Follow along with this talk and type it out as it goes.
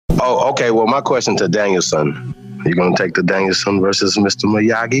Oh, okay. Well, my question to Danielson. You gonna take the Danielson versus Mr.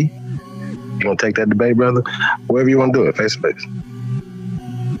 Miyagi? You gonna take that debate, brother? Wherever you want to do it, face to face.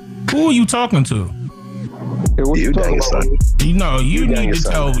 Who are you talking to? You Danielson. You know, you need to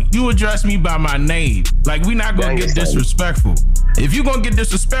tell. You address me by my name. Like, we not gonna get disrespectful. If you gonna get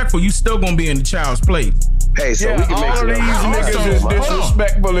disrespectful, you still gonna be in the child's place. Hey, so we can make all these niggas is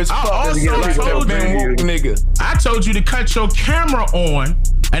disrespectful as fuck. I told you to cut your camera on,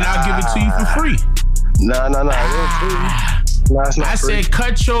 and I'll give it to you for free. No. No, it's not I free. said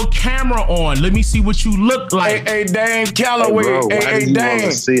cut your camera on. Let me see what you look like. Hey, Dane Calloway. Hey,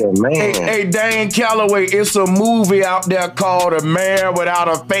 Dane. See a man? Hey, Dane Calloway. It's a movie out there called A Man Without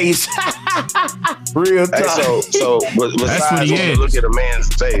a Face. Real time. Hey, so that's what he is. Look at a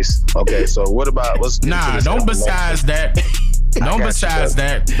man's face. Okay, so what about what's? Nah, don't besides that. Don't besides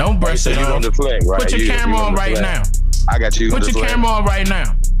that. Don't brush it off. Put your camera on right now. I got you. Put your camera on right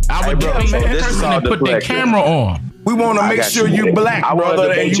now. I would debate that person and put their camera on. We want to make sure you black,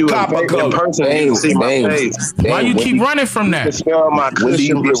 brother, and you copper color. Why you keep running from that?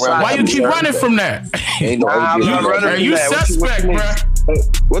 Why you keep running from that? You suspect, bro.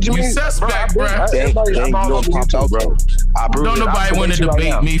 What you mean? You suspect, bro. I'm all over YouTube, bro. Don't nobody want to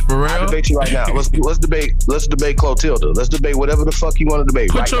debate me for real. I'll debate you right now. Let's debate Clotilda. Let's debate whatever the fuck you want to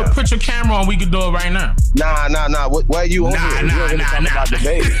debate. Put your camera on. We can do it right now. Nah. Why are you on here? Nah.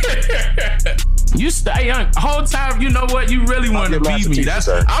 Debate. You stay young. Whole time, you know what? You really want to beat me.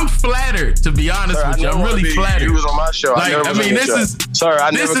 I'm flattered, to be honest with you. I'm really flattered. You was on my show. Like, I mean, this is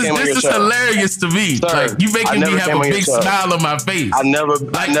hilarious to me. Like, you making me have a big smile on my face. I never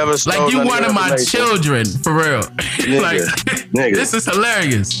like you one of my children, for real. Like, this is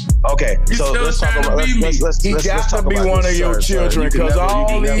hilarious. Okay, so let's talk about. He got to be one of your children, because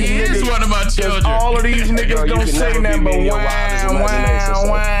all these niggas is one of my children. All of these niggas don't say nothing but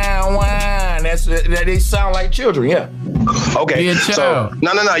wine. They sound like children, yeah. Okay, so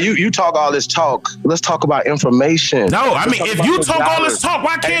no. You talk all this talk. Let's talk about information. No, I mean, if you talk all this talk,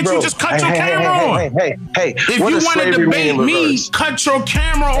 why can't you just cut your camera on? Hey, if you want to debate me, cut your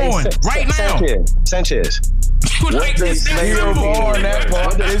camera on right now. Sanchez. It's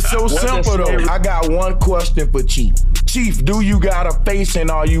so simple though. I got one question for Chief. Chief, do you got a face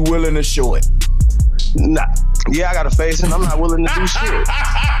and are you willing to show it? Nah. Yeah, I got a face and I'm not willing to do shit.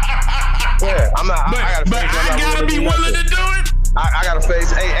 Yeah, I'm not. I got a face. But I gotta be willing to do it. I got a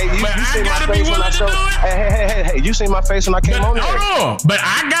face. Hey, you seen my face when I showed? Hey, you seen my face when I came on there? Hold on, but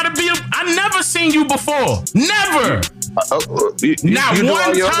I gotta be. I never seen you before. Never. Not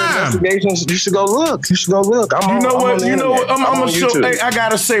one time. Investigations. You should go look. I'm gonna show. Hey, I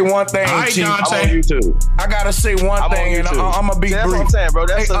gotta say one thing, Chief. I'm on YouTube. I gotta say one thing, and I'm gonna be brief. That's what I'm saying, bro.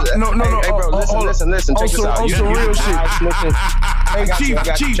 That's no. Hey, bro, listen. Check this out. On some real shit. Hey,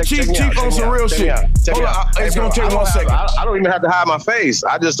 Chief, on some real shit. Hold on, it's gonna take 1 second. I don't even have to hide my face.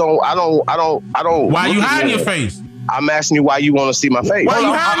 I don't. Why you hiding your face? I'm asking you why you want to see my face. Why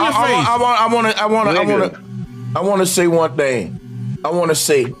you hiding your face? I want to say one thing. I want to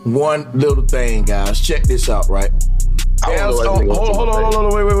say one little thing, guys. Check this out, right? Hold on.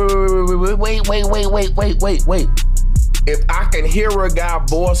 Wait. If I can hear a guy's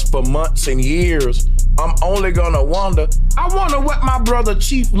voice for months and years, I'm only gonna wonder. I wonder what my brother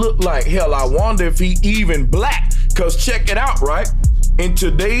Chief looked like. Hell, I wonder if he even black. Cause check it out, right? In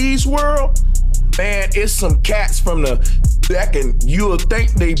today's world, man, it's some cats from the back and you'll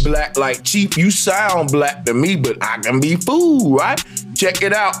think they black. Like, Chief, you sound black to me, but I can be fooled, right? Check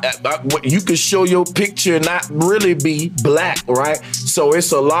it out. You can show your picture and not really be black, right? So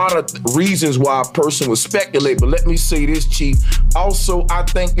it's a lot of reasons why a person would speculate. But let me say this, Chief. Also, I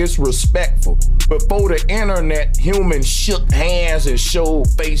think it's respectful. Before the internet, humans shook hands and showed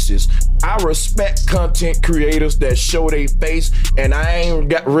faces. I respect content creators that show their face, and I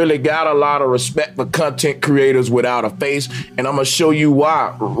ain't really got a lot of respect for content creators without a face. And I'm gonna show you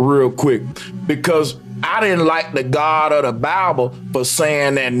why real quick. Because I didn't like the God of the Bible for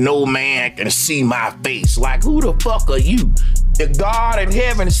saying that no man can see my face. Like, who the fuck are you? The God in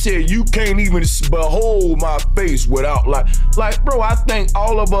heaven said you can't even behold my face without like, bro, I think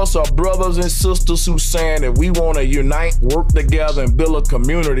all of us are brothers and sisters who saying that we want to unite, work together, and build a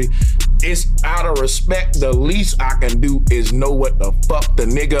community. It's out of respect. The least I can do is know what the fuck the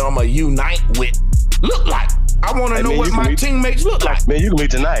nigga I'ma unite with look like. I want to know what my teammates look like. Man, you can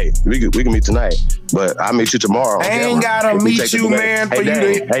meet tonight. We can meet tonight, but I'll meet you tomorrow. I ain't gotta meet you, man, for you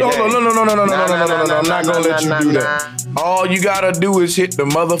to. No. I'm not gonna let you do that. All you gotta do is hit the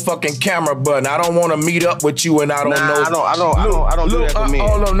motherfucking camera button. I don't want to meet up with you, and I don't know. I don't do that for me.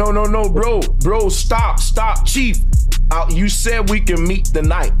 Oh no, bro, stop, Chief. You said we can meet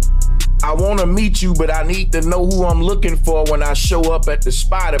tonight. I want to meet you, but I need to know who I'm looking for when I show up at the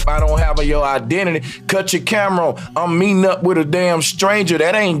spot. If I don't have your identity, cut your camera on. I'm meeting up with a damn stranger.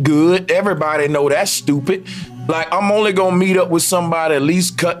 That ain't good. Everybody know that's stupid. Like, I'm only gonna meet up with somebody, at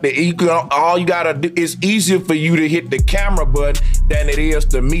least cut the all you gotta do. It's easier for you to hit the camera button than it is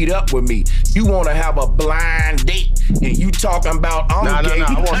to meet up with me. You wanna have a blind date and you talking about I'm gay.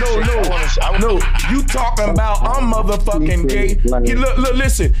 No, you talking about I'm motherfucking gay. Look,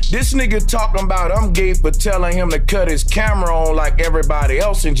 listen, this nigga talking about I'm gay for telling him to cut his camera on like everybody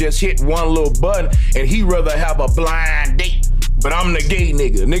else and just hit one little button, and he rather have a blind date. But I'm the gay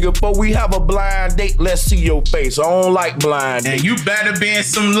nigga. Nigga, before we have a blind date, let's see your face. I don't like blind dates. And you better be in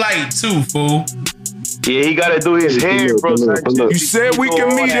some light too, fool. Yeah, he gotta do his hair, bro. You said we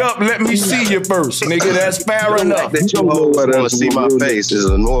can meet up. Let me see you first, nigga. That's fair enough. That you want to see my face is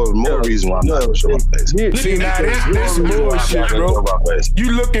more reason why I'm not gonna show my face. See, now this bullshit, bro.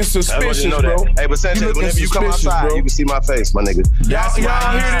 You looking suspicious, bro. Hey, but Sanchez, whenever you come outside, you can see my face, my nigga. Y'all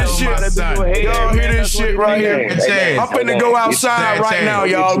hear this shit? Y'all hear this shit right here? I'm finna go outside right now,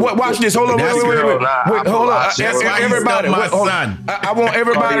 y'all. Watch this. Hold on, wait. Hold on, everybody. I want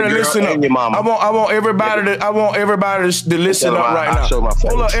everybody to listen up. I want everybody to listen up right now.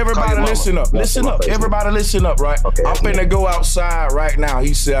 Hold up, everybody listen up. Listen up. Everybody listen up, right? I'm finna go outside right now.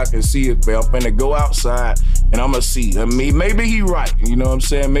 He said I can see it, but I'm finna go outside and I'm gonna see. I mean, maybe he right. You know what I'm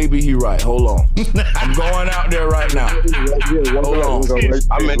saying? Maybe he right. Hold on. I'm going out there right now. Hold on.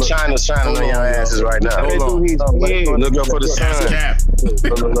 I'm in China shining on your asses right now. Hold on. Look up for the sun.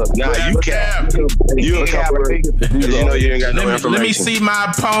 Nah, you cap. You a capper. You know you ain't got no information. Let me see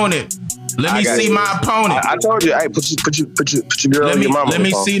my opponent. Let me see my opponent. I told you, hey, put your girl in your mama. Let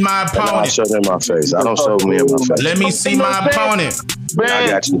me see my opponent. I show them my face. I don't show me in my face. Let me see my opponent. Man, I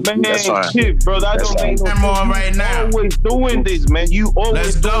got you. That's fine. Shit, bro, that don't make no sense. I'm on right now. You always doing this, man. You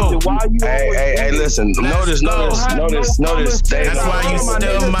always doing it. Why you Hey, listen. Notice. That's why you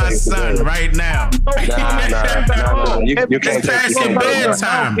still my son right now. Nah. You can't pass your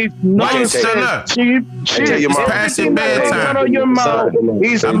bedtime. Why you still up? It's past your bedtime.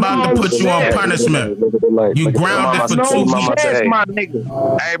 I'm about to put you on punishment. You grounded for 2 weeks.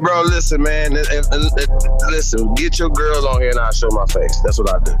 Hey, bro, listen, man. Listen, get your girls on here and I'll show my face. That's what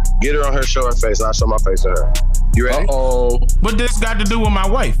I do. Get her on her, show her face, I'll show my face to her. You ready? Uh-oh. What this got to do with my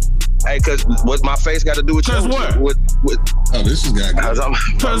wife? Hey, cause what my face got to do with you? Cause what? Oh, this is got good.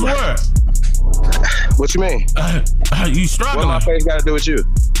 Cause what? What you mean? You struggling. What my face got to do with you?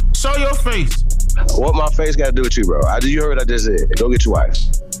 Show your face. What my face got to do with you, bro? You heard what I just said. Go get your wife.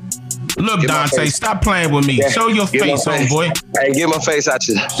 Look, Dante, stop playing with me. Yeah. Show your face, homeboy. Hey, get my face out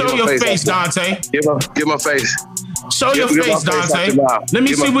you. Show your face, Dante. Get my face. Show your face, Dante. Let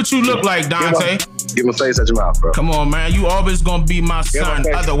me see what you look like, Dante. Get my face out your mouth, bro. Come on, man. You always gonna be my son.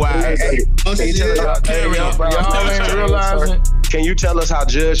 Otherwise, Can you tell us how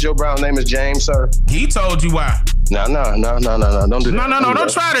Judge your brown name is James, sir? He told you why. No. Don't do that. No. Don't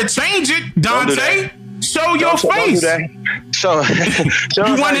try to change it, Dante. Show your face.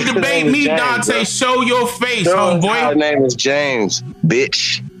 You want to debate me, Dante? Show your face, homeboy. My name is James,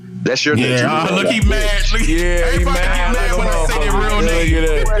 bitch. That's your name. Yeah, look, he mad. Everybody get mad when I say their real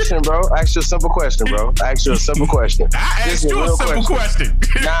name. Question, bro. Ask you a simple question, bro. Ask you a simple question. I asked you a simple question.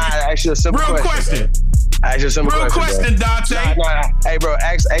 Nah, I asked you a simple question. Ask you a simple question, Dante. Nah. Hey, bro,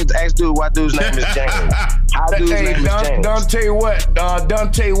 ask dude why dude's name is James. How dude's name is James? Dante what?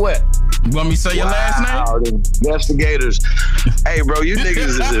 Dante what? You want me to say your last name? Investigators. Hey, bro, you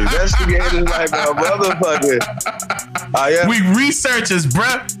niggas is investigators like a motherfucker. Oh, yeah? We researchers,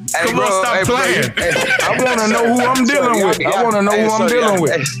 bruh. Hey, Come on, stop playing. I want to know who I'm dealing with. I want to know who I'm dealing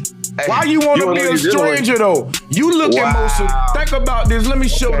with. Why you want to be a stranger, though? You looking most of... Think about this. Let me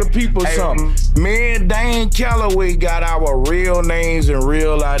show the people something. Me and Dane Calloway got our real names and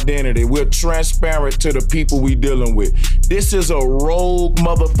real identity. We're transparent to the people we dealing with. This is a rogue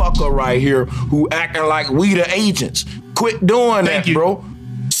motherfucker right here who acting like we the agents. Quit doing that, bro.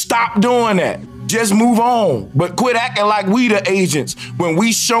 Stop doing that. Just move on. But quit acting like we the agents when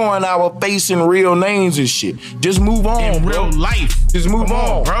we showing our face and real names and shit. Just move on, in real life. Just move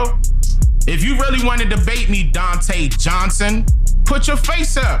on, bro. If you really want to debate me, Dante Johnson, put your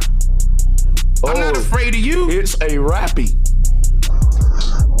face up. I'm not afraid of you. It's a rappy.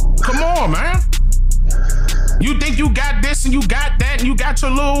 Come on, man. You think you got this and you got that and you got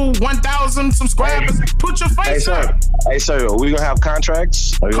your little 1,000 subscribers? Put your face up. Hey, sir, are we gonna have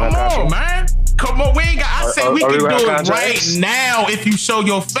contracts? Come on, man. Come on, we ain't got. I say we can do it right now if you show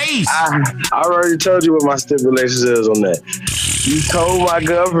your face. I already told you what my stipulations is on that. You told my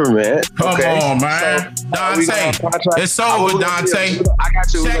government. Come on, man. So, Dante, it's over, Dante. I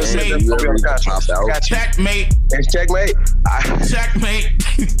got you. Checkmate. Checkmate. It's checkmate. Checkmate.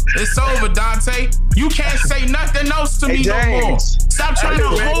 It's over, Dante. You can't say nothing else to me no more. Stop trying to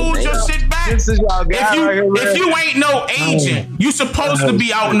hold your shit back. If you ain't no agent, you supposed to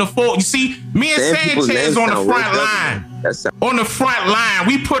be out in the field. You see, me and Sanchez on the front line. On the front line,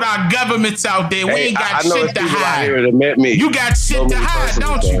 we put our governments out there. We ain't got shit to hide. You got shit to hide,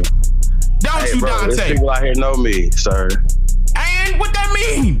 don't you? Don't you, Dante? There's people out here know me, sir. And what that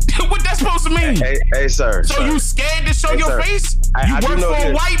mean? What that supposed to mean? Hey, sir. So you scared to show your face? You work for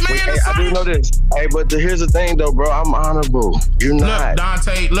a white man or something? I do know this. Hey, but here's the thing, though, bro. I'm honorable. You're not. Look,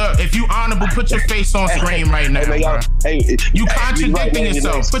 Dante, look. If you honorable, put your face on screen right now, bro. You contradicting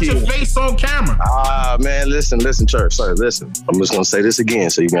yourself. Put your face on camera. Man, listen, church. Sir, listen. I'm just going to say this again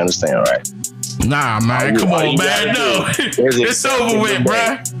so you can understand, right? Nah, man. Come on, man. No. It's over with,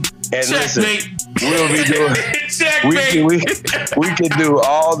 bro. Checkmate. We'll be doing. Checkmate. We can do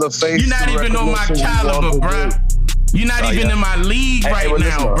all the face. You're not even on my caliber, bro. You're not even in my league right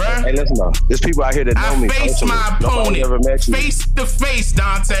now, bro. Hey, listen, though. There's people out here that know me. I faced my opponent face to face,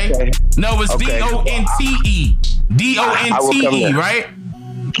 Dante. Okay. No, it's D-O-N-T-E. D-O-N-T-E, right?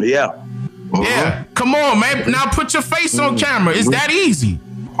 Yeah. Yeah. Come on, man. Now put your face on camera. It's that easy.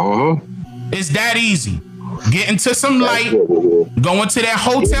 It's that easy. Get into some light. Go into that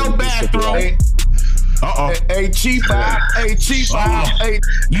hotel bathroom. Hey, Chief. Hey, Chief. Hey.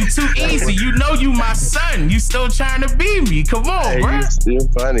 You too easy. You know you my son. You still trying to be me. Come on, bro. You still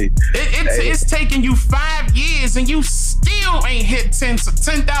funny. It's taking you 5 years and you still ain't hit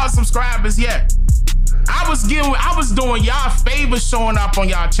 10,000 subscribers yet. I was doing y'all favors showing up on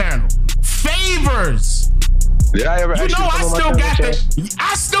y'all channel. Favors. Did I ever? You know I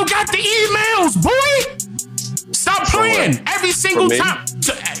still got the emails, boy. Stop playing every single time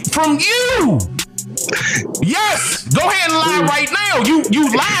from you. Yes, go ahead and lie right now. You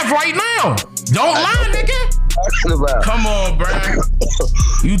live right now. Don't lie, nigga. Come on,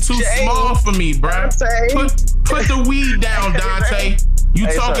 bruh. You too small for me, bruh. Put the weed down, Dante. You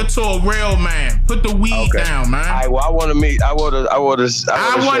talking to a real man. Put the weed down, man. All right, well, I want to meet. I want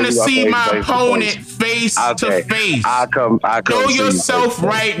to see my opponent face to face. I come. Show yourself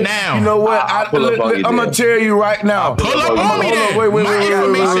right now. You know what? I'm gonna tell you right now. Pull up on me then. Wait. My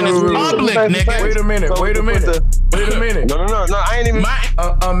information is public, nigga. Wait a minute. No. I ain't even.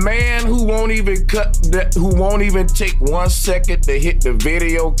 A man who won't even take 1 second to hit the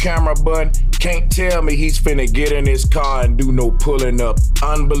video camera button can't tell me he's finna get in his car and do no pulling up.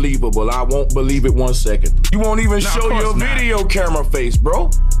 Unbelievable. I won't believe it 1 second. You won't even show your video camera face,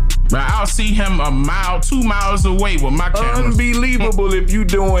 bro. I'll see him a mile, 2 miles away with my camera. Unbelievable if you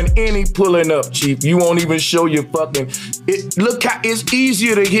doing any pulling up, Chief. You won't even show your fucking... Look how it's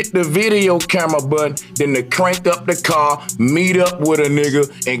easier to hit the video camera button than to crank up the car, meet up with a nigga,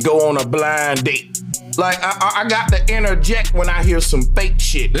 and go on a blind date. Like, I got to interject when I hear some fake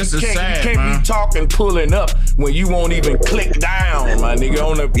shit. This is sad, You can't be talking pulling up when you won't even click down, my nigga,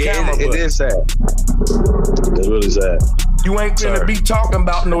 on the camera button. It is sad. It's really sad. You ain't finna be talking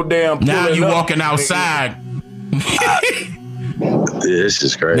about no damn pulling up. Now you walking outside. This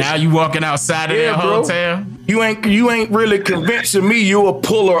is crazy. Now you walking outside of that hotel. You ain't really convincing me you a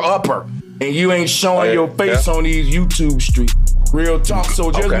puller upper, and you ain't showing your face on these YouTube streets. Real talk.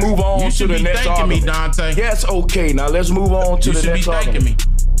 So just move on to the next argument. You should be thanking me, Dante. Yes, okay. Now let's move on to the next argument. You should be thanking me.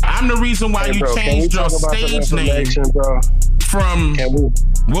 I'm the reason why you changed your stage name from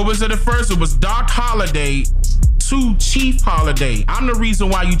what was it at first? It was Doc Holiday to Chief Holiday. I'm the reason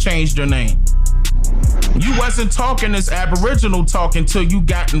why you changed your name. You wasn't talking this Aboriginal talk until you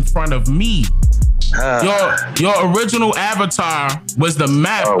got in front of me. Your original avatar was the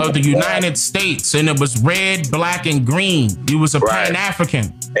map of the United States, and it was red, black, and green. You was a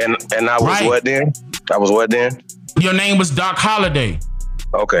Pan-African. And I was what then? I was what then? Your name was Doc Holiday.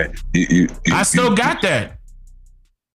 Okay. I still got that.